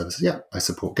the server says, "Yeah, I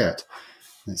support get."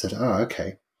 And it said, "Oh,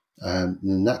 okay."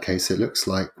 In that case, it looks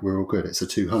like we're all good. It's a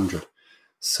 200.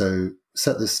 So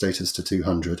set this status to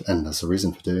 200, and there's a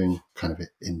reason for doing kind of it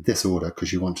in this order,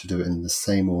 because you want to do it in the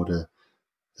same order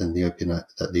than the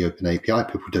Open API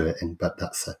people do it in. But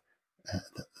that's a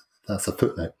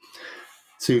footnote.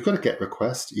 So you've got a get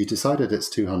request. You decided it's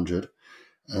 200,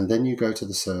 and then you go to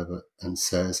the server and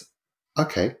says,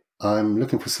 "Okay, I'm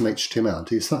looking for some HTML.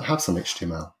 Do you have some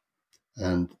HTML?"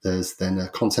 And there's then a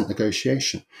content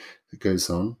negotiation that goes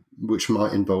on, which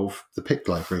might involve the pick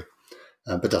library,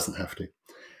 but doesn't have to.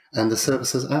 And the server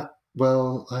says, I've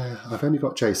only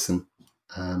got JSON,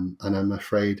 and I'm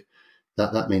afraid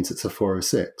that means it's a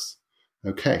 406.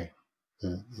 Okay.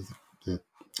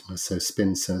 So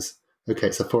Spin says, okay,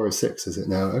 it's a 406, is it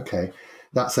now? Okay,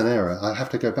 that's an error. I have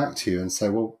to go back to you and say,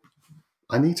 well,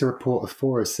 I need to report a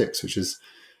 406, which is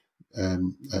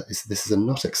this is a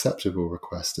not acceptable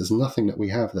request. There's nothing that we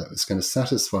have that is going to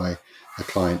satisfy the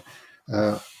client.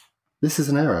 This is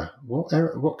an error. What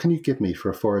error? What can you give me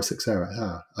for a 406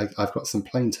 error? I've got some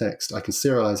plain text. I can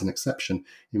serialize an exception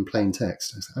in plain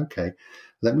text. I say, okay,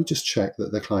 let me just check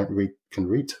that the client can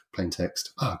read plain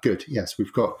text. Good. Yes,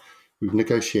 we've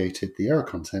negotiated the error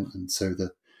content, and so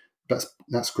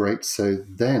that's great. So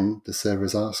then the server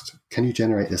is asked, can you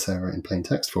generate this error in plain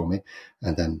text for me?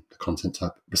 And then the content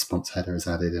type response header is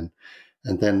added,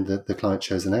 and then the client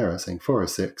shows an error saying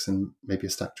 406 and maybe a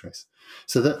stack trace.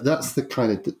 So that's the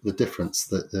kind of the difference,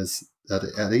 that there's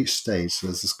at each stage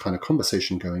there's this kind of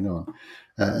conversation going on.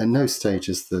 At no stage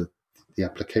is the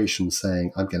application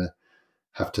saying, I'm going to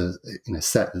have to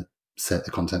set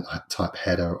the content type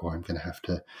header, or I'm going to have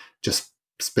to just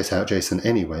spit out JSON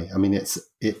anyway. I mean, it's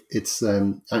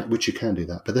which you can do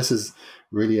that, but this is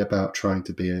really about trying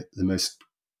to be the most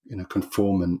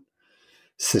conformant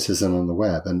citizen on the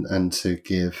web, and to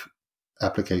give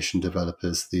application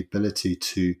developers the ability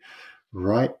to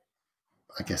write,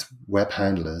 I guess, web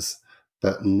handlers,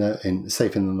 but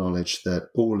safe in the knowledge that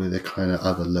all of the kind of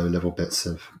other low-level bits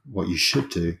of what you should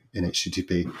do in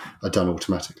HTTP are done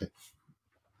automatically.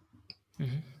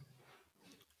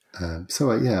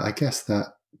 I guess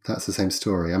that's the same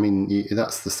story. I mean,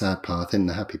 that's the sad path. In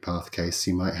the happy path case,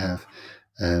 you might have,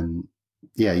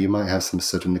 you might have some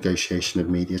sort of negotiation of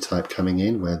media type coming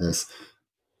in, where there's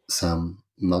some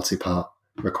multi-part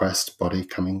request body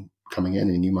coming in,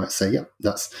 and you might say, yep,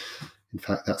 that's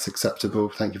acceptable.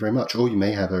 Thank you very much. Or you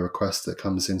may have a request that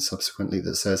comes in subsequently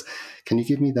that says, can you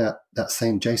give me that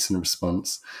same JSON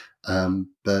response?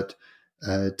 But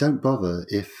don't bother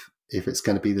if it's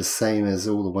going to be the same as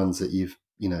all the ones that you've,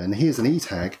 and here's an E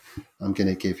tag I'm going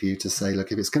to give you to say,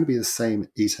 look, if it's going to be the same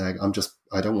E tag,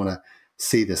 I don't want to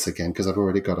see this again because I've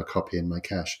already got a copy in my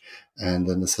cache. And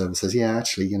then the server says, yeah,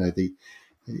 actually,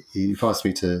 you've asked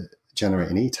me to generate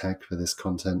an E tag for this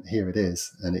content. Here it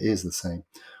is, and it is the same.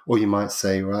 Or you might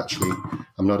say, well, actually,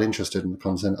 I'm not interested in the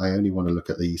content. I only want to look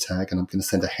at the E tag, and I'm going to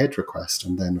send a head request.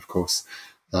 And then, of course,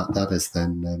 that is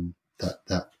then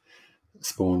that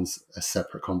spawns a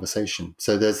separate conversation.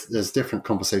 So there's different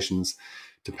conversations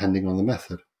depending on the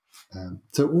method.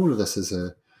 So all of this is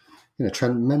a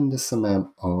tremendous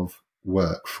amount of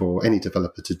work for any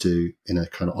developer to do in a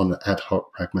kind of on an ad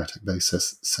hoc pragmatic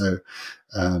basis. So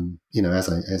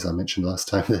as I mentioned last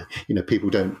time, people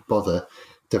don't bother,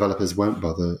 developers won't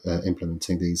bother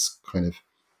implementing these kind of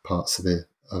parts of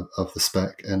the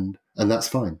spec, and that's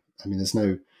fine. I mean, there's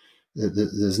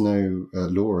no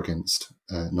law against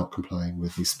not complying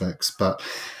with these specs. But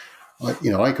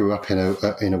I grew up in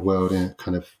a world in a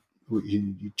kind of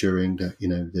during the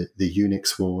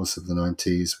Unix wars of the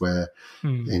 90s, where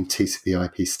in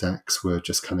TCP/IP stacks were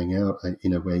just coming out.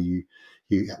 Where you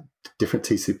had different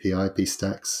TCP/IP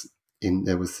stacks.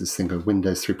 There was this thing called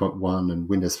Windows 3.1 and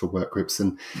Windows for Workgroups,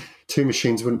 and two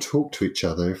machines wouldn't talk to each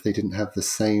other if they didn't have the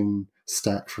same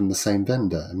stack from the same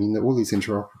vendor. I mean, there were all these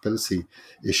interoperability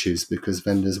issues because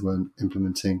vendors weren't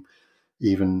implementing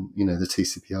even, the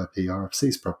TCP/IP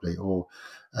RFCs properly, or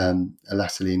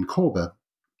latterly in Corba,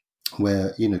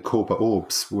 where, Corba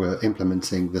orbs were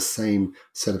implementing the same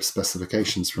set of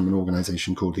specifications from an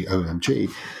organization called the OMG,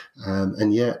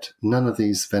 and yet none of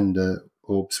these vendor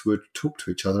orbs would talk to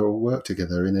each other or work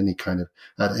together in any kind of,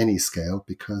 at any scale,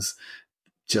 because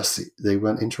they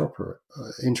weren't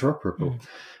interoperable.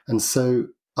 And so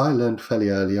I learned fairly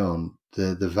early on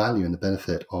the value and the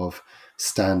benefit of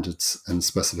standards and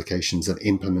specifications and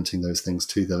implementing those things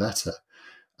to the letter.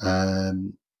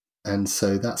 And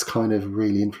so that's kind of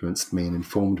really influenced me and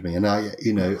informed me. And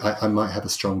I might have a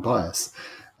strong bias,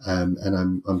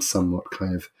 and I'm somewhat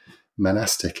kind of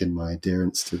monastic in my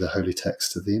adherence to the holy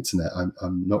text of the internet.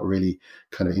 I'm not really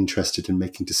kind of interested in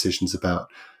making decisions about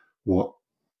what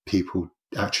people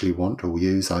actually want or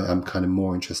use. I'm kind of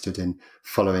more interested in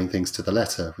following things to the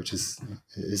letter, which is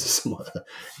somewhat,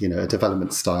 a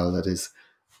development style that is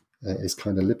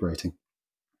kind of liberating.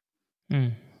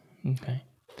 Okay.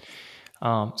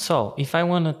 So if I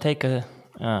want to take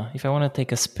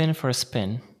a spin for a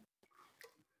spin.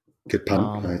 Good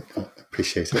pun. I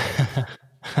appreciate it.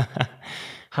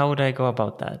 How would I go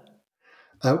about that?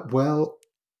 Well,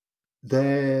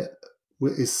 there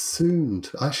is soon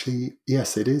actually,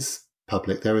 yes, it is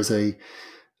public. There is a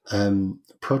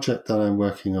project that I'm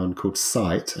working on called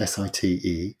SITE,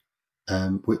 SITE,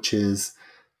 which is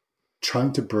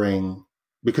trying to bring,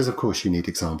 because of course you need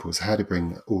examples, how to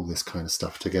bring all this kind of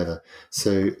stuff together.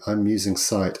 So I'm using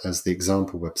SITE as the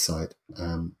example website,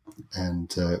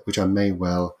 and which I may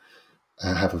well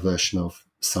have a version of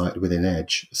SITE within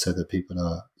Edge, so that people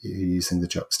are using the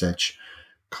JuxtEdge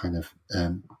kind of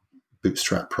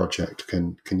bootstrap project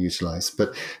can utilize.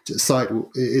 But SITE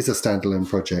is a standalone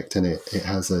project, and it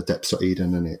has a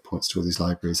deps.eden, and it points to all these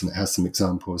libraries, and it has some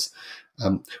examples.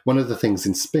 One of the things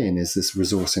in Spin is this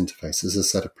resource interface as a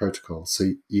set of protocols.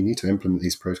 So you need to implement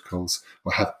these protocols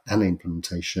or have an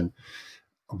implementation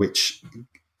which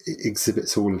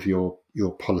exhibits all of your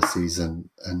policies and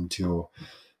your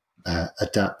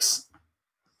adapts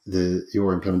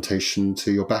your implementation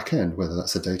to your backend, whether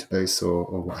that's a database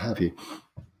or what have you.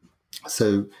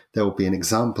 So there will be an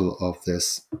example of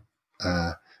this,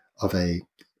 of an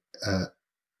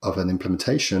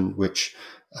implementation which,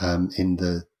 in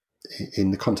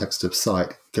the context of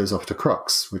SITE, goes off to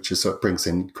Crux, which is sort of brings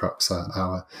in Crux,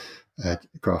 our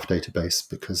graph database,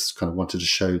 because kind of wanted to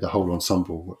show the whole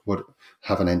ensemble, what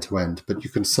have an end to end. But you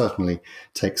can certainly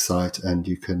take SITE and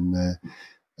you can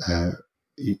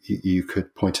you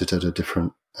could point it at a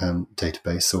different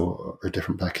database or a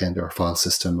different backend or a file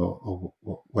system or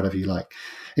whatever you like.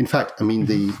 In fact, I mean,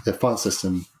 the file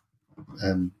system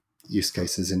use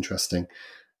case is interesting,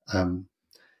 and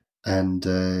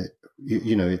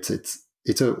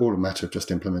it's all a matter of just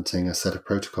implementing a set of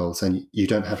protocols, and you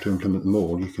don't have to implement them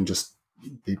all. You can just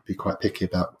be quite picky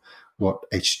about what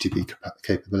HTTP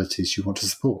capabilities you want to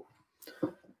support.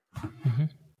 Mm-hmm.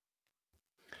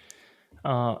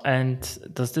 And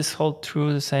does this hold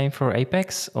true the same for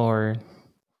Apex, or?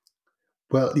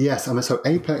 Well, yes. I mean, so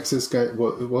Apex was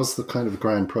the kind of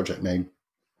grand project name.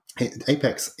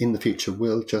 Apex in the future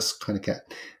will just kind of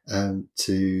get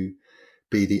to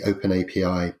be the open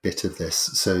API bit of this.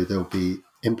 So there'll be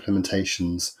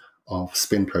implementations of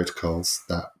Spin protocols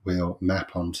that will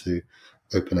map onto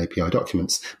open API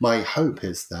documents. My hope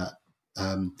is that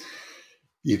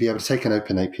you'll be able to take an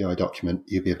open API document,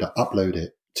 you'll be able to upload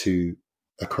it to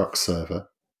a Crux server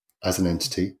as an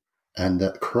entity, and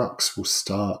that Crux will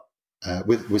start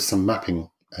with some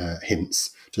mapping hints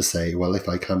to say, well, if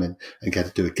I come in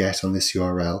and do a get on this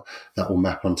URL, that will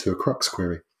map onto a Crux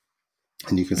query.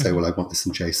 And you can say, well, I want this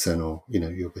in JSON or,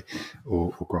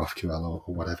 or GraphQL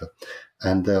or whatever.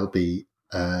 And there'll be,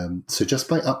 so just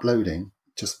by uploading,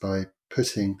 just by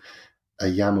putting a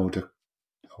YAML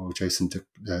or JSON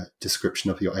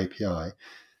description of your API,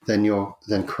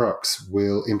 then Crux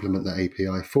will implement the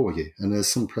API for you. And there's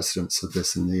some precedents of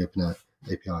this in the Open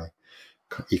API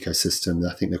ecosystem.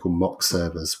 I think they're called mock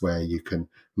servers, where you can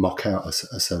mock out a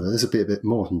server. This will be a bit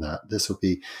more than that. This will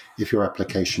be, if your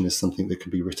application is something that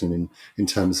can be written in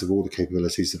terms of all the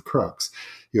capabilities of Crux,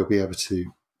 you'll be able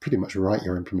to pretty much write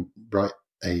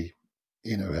a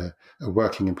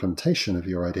working implementation of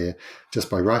your idea just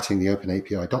by writing the Open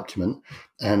API document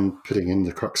and putting in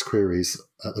the Crux queries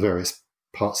at the various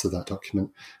parts of that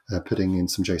document, putting in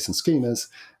some JSON schemas,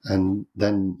 and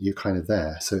then you're kind of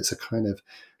there. So it's a kind of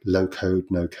low code,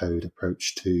 no code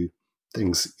approach to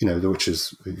things, which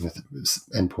is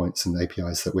endpoints and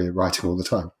APIs that we're writing all the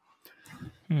time.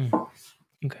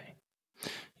 Okay.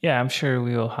 Yeah, I'm sure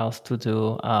we will have to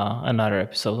do another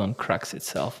episode on Crux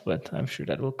itself, but I'm sure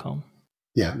that will come.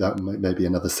 Yeah, that might be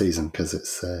another season, because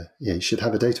it's you should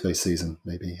have a database season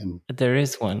maybe. And there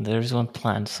is one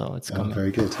planned, so it's coming.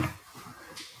 Very good.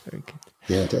 Very good.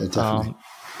 Yeah, definitely.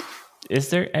 Is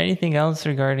there anything else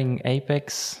regarding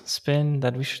Apex Spin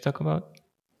that we should talk about?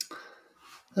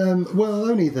 Well,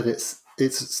 only that it's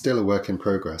still a work in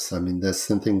progress. I mean, there's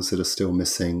some things that are still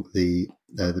missing. The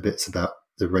bits about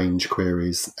the range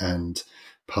queries and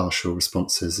partial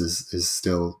responses is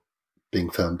still being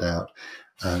firmed out.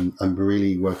 I'm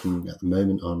really working at the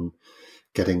moment on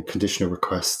getting conditional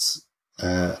requests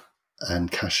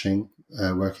and caching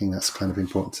working. That's kind of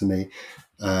important to me.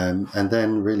 And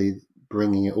then really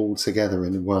bringing it all together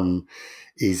in one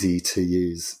easy to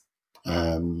use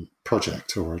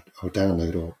project or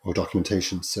download or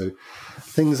documentation. So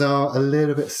things are a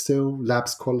little bit still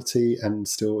labs quality and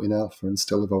still in alpha and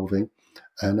still evolving.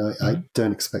 And I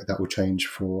don't expect that will change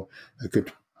for a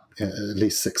good at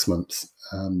least 6 months.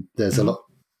 There's a lot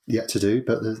yet to do,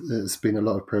 but there's been a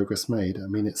lot of progress made. I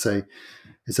mean, it's a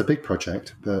big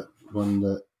project, but one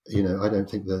that, I don't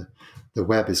think the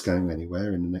web is going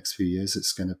anywhere in the next few years.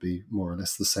 It's going to be more or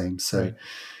less the same. So,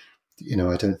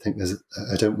 I don't think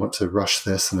I don't want to rush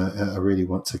this, and I really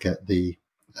want to get the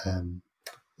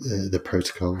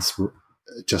protocols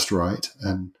just right.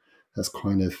 And that's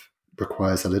kind of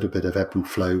requires a little bit of ebb and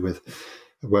flow with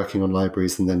working on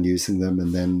libraries and then using them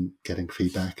and then getting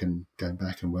feedback and going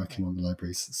back and working on the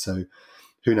libraries. So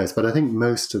who knows? But I think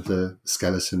most of the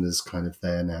skeleton is kind of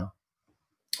there now.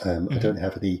 I don't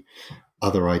have any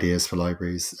other ideas for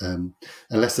libraries,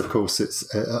 unless, of course,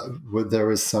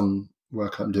 there is some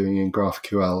work I'm doing in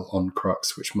GraphQL on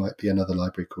Crux, which might be another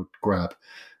library called Grab.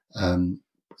 And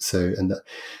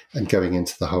going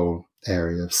into the whole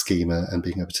area of schema and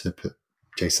being able to put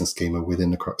JSON schema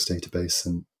within the Crux database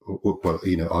and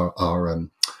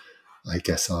I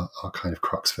guess our kind of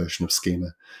Crux version of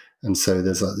schema. And so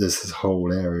there's this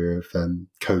whole area of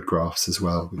code graphs as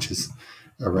well, which is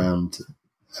around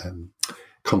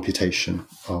computation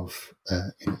of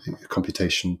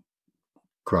computation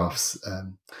graphs.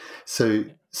 So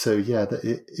yeah,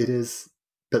 it is.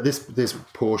 But this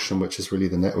portion, which is really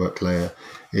the network layer,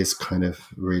 is kind of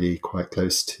really quite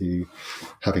close to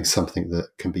having something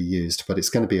that can be used. But it's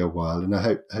going to be a while, and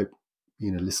I hope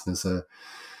listeners are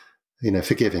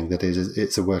forgiving that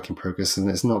it's a work in progress, and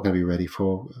it's not going to be ready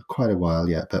for quite a while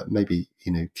yet. But maybe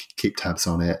keep tabs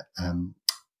on it.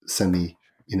 Send me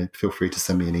feel free to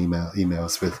send me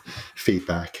emails with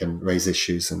feedback and raise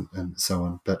issues and so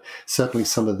on. But certainly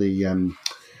some of the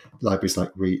libraries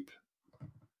like Reap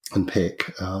and Pick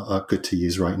are good to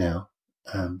use right now.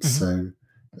 So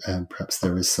perhaps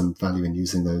there is some value in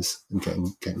using those and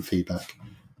getting feedback.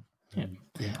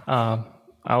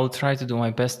 I will try to do my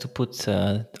best to put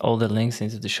all the links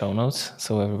into the show notes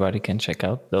so everybody can check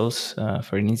out those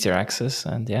for an easier access.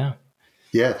 And yeah,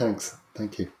 thanks.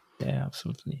 Thank you. Yeah,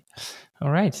 absolutely.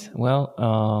 All right. Well,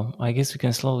 I guess we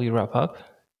can slowly wrap up.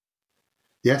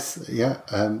 Yes. Yeah.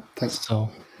 Thanks.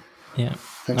 So, yeah.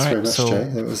 Thanks very much,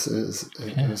 Jay. It was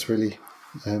really.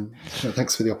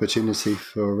 Thanks for the opportunity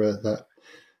for that.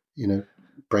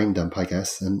 Brain dump, I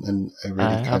guess, and a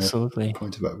really kind of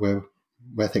point about where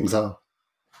things are.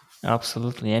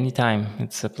 Absolutely. Anytime.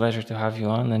 It's a pleasure to have you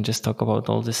on and just talk about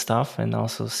all this stuff, and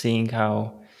also seeing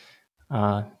how.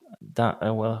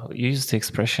 You used the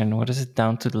expression, what is it,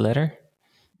 down to the letter?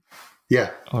 Yeah.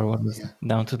 Or what is it?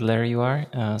 Down to the letter you are.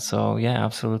 So yeah,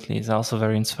 absolutely. It's also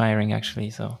very inspiring,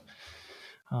 actually. So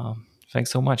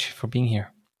thanks so much for being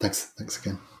here. Thanks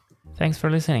again. Thanks for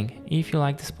listening. If you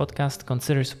like this podcast,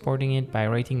 consider supporting it by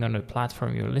rating on the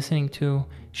platform you're listening to,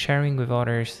 sharing with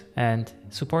others, and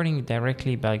supporting it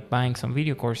directly by buying some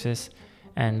video courses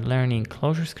and learning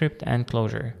ClojureScript and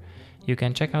Clojure. You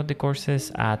can check out the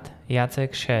courses at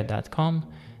jacekschee.com.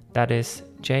 That is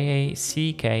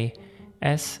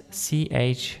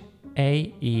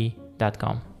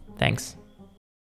JACKSCHAE.com. Thanks.